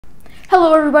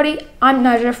Hello everybody, I'm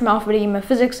Naja from Alpha Gamma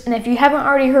Physics, and if you haven't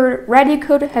already heard,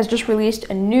 Radiacode has just released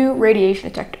a new radiation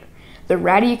detector, the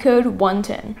Radiacode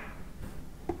 110.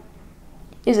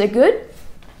 Is it good?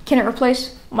 Can it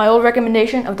replace my old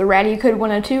recommendation of the Radiacode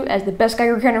 102 as the best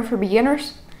Geiger counter for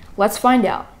beginners? Let's find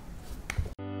out.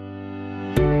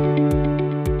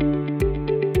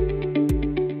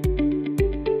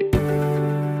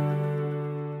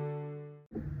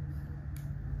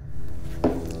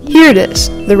 Here it is,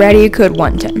 the Radiacode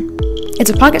 110. It's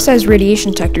a pocket-sized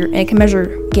radiation detector and it can measure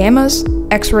gammas,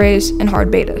 X-rays, and hard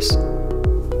betas.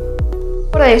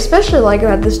 What I especially like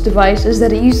about this device is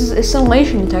that it uses a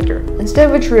scintillation detector instead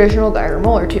of a traditional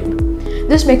Geiger-Müller tube.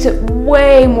 This makes it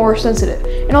way more sensitive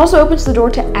and also opens the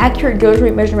door to accurate gauge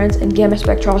rate measurements and gamma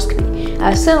spectroscopy,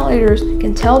 as scintillators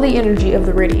can tell the energy of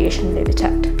the radiation they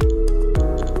detect.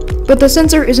 But the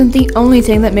sensor isn't the only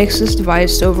thing that makes this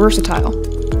device so versatile.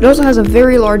 It also has a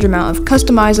very large amount of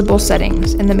customizable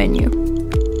settings in the menu.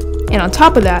 And on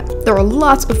top of that, there are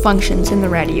lots of functions in the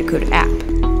Radiacode app.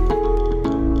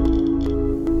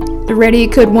 The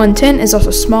Radiacode 110 is also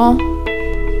small,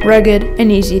 rugged,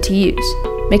 and easy to use,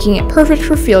 making it perfect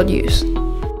for field use.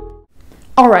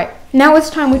 Alright, now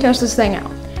it's time we test this thing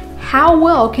out. How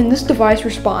well can this device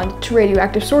respond to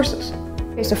radioactive sources?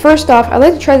 Okay, so first off, I'd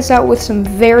like to try this out with some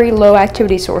very low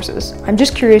activity sources. I'm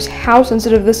just curious how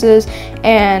sensitive this is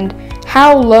and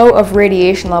how low of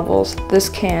radiation levels this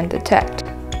can detect.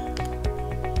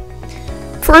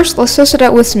 First, let's test it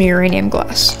out with some uranium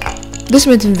glass. This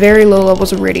emits very low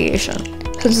levels of radiation.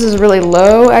 Since this is really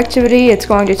low activity, it's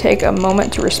going to take a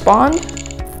moment to respond.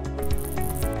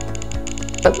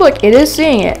 But look, it is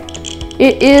seeing it.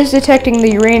 It is detecting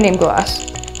the uranium glass.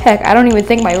 Heck, I don't even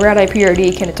think my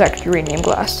RadIPRD can detect uranium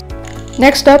glass.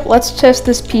 Next up, let's test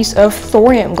this piece of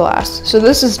thorium glass. So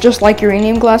this is just like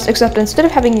uranium glass, except instead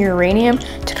of having uranium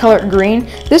to color it green,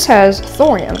 this has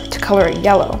thorium to color it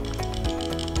yellow.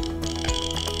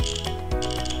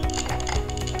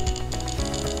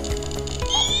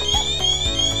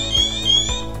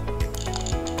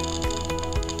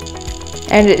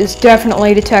 And it is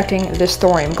definitely detecting this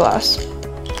thorium glass.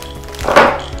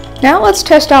 Now let's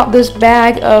test out this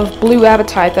bag of blue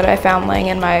apatite that I found laying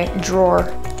in my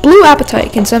drawer. Blue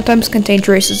apatite can sometimes contain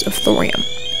traces of thorium.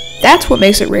 That's what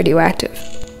makes it radioactive.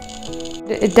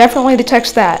 It definitely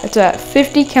detects that. It's at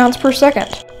 50 counts per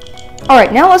second.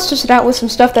 Alright, now let's test it out with some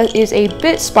stuff that is a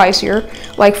bit spicier,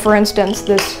 like for instance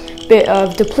this bit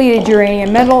of depleted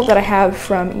uranium metal that I have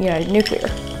from United Nuclear.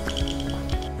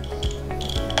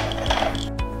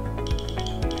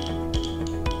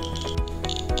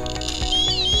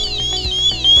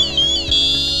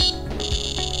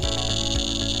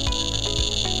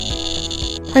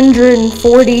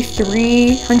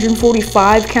 (143,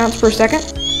 145 counts per second.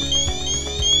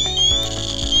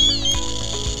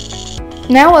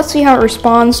 Now let's see how it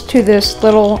responds to this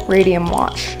little radium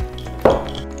watch.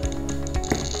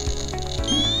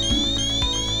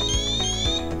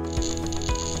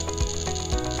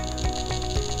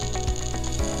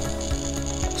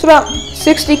 It's about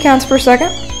 60 counts per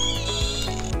second.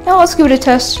 Now let's give it a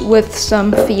test with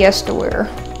some Fiesta ware.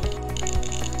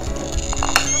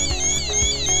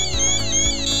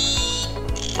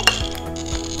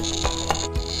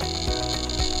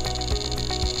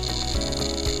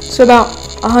 So about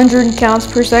 100 counts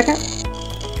per second.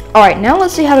 Alright, now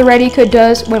let's see how the Radiacode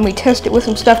does when we test it with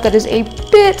some stuff that is a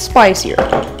bit spicier.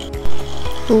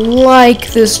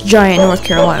 Like this giant North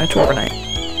Carolina turbinite.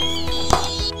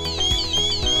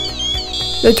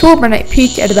 The turbinite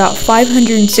peaked at about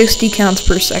 560 counts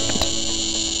per second.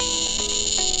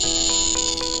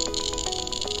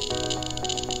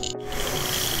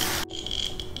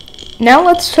 Now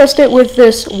let's test it with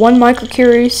this 1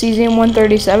 microcurie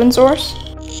cesium-137 source.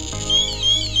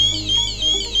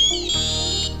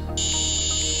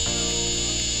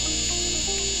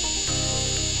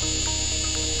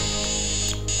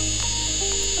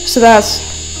 So that's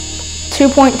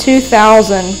 2.2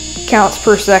 thousand counts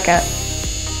per second.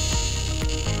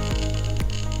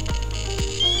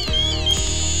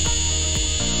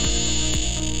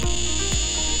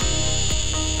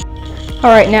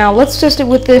 Alright, now let's test it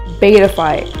with this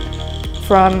betaphyte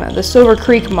from the Silver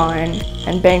Creek mine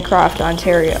in Bancroft,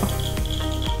 Ontario.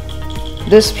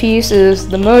 This piece is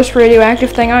the most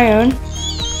radioactive thing I own.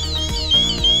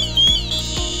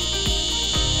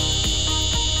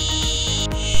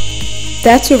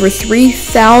 That's over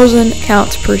 3,000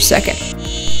 counts per second.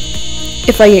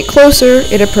 If I get closer,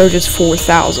 it approaches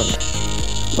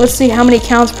 4,000. Let's see how many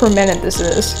counts per minute this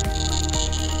is.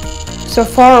 So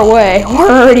far away, we're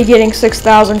already getting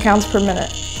 6,000 counts per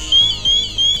minute.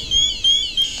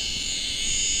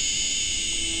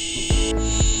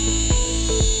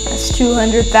 That's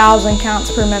 200,000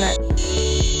 counts per minute.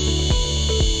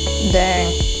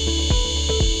 Dang.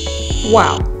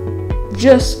 Wow.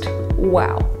 Just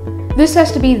wow. This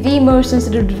has to be the most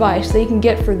sensitive device that you can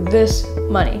get for this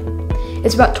money.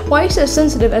 It's about twice as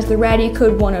sensitive as the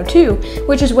Radiacode 102,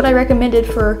 which is what I recommended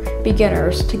for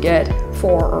beginners to get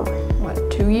for,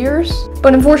 2 years?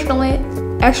 But unfortunately,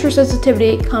 extra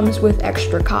sensitivity comes with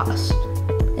extra cost.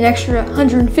 An extra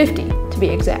 $150 to be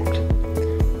exact.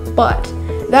 But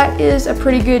that is a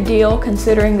pretty good deal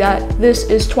considering that this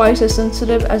is twice as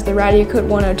sensitive as the Radiacode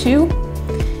 102,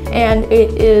 and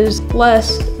it is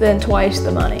less than twice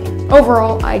the money.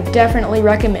 Overall, I definitely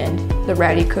recommend the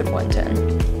Radiacode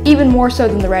 110. Even more so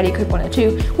than the Radiacode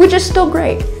 102, which is still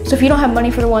great. So if you don't have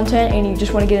money for the 110 and you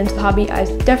just want to get into the hobby, I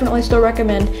definitely still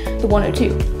recommend the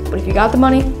 102. But if you got the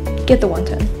money, get the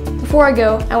 110. Before I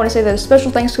go, I want to say that a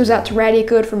special thanks goes out to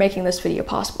Radiacode for making this video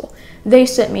possible. They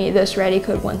sent me this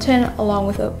Radiacode 110 along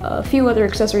with a few other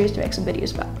accessories to make some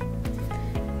videos about.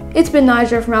 It's been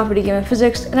Nigel from Alpha D Game of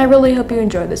Physics, and I really hope you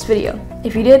enjoyed this video.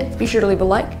 If you did, be sure to leave a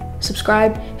like,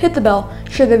 subscribe, hit the bell,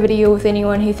 share the video with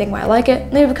anyone who you think might like it,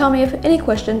 and leave a comment if any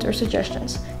questions or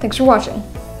suggestions. Thanks for watching.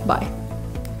 Bye.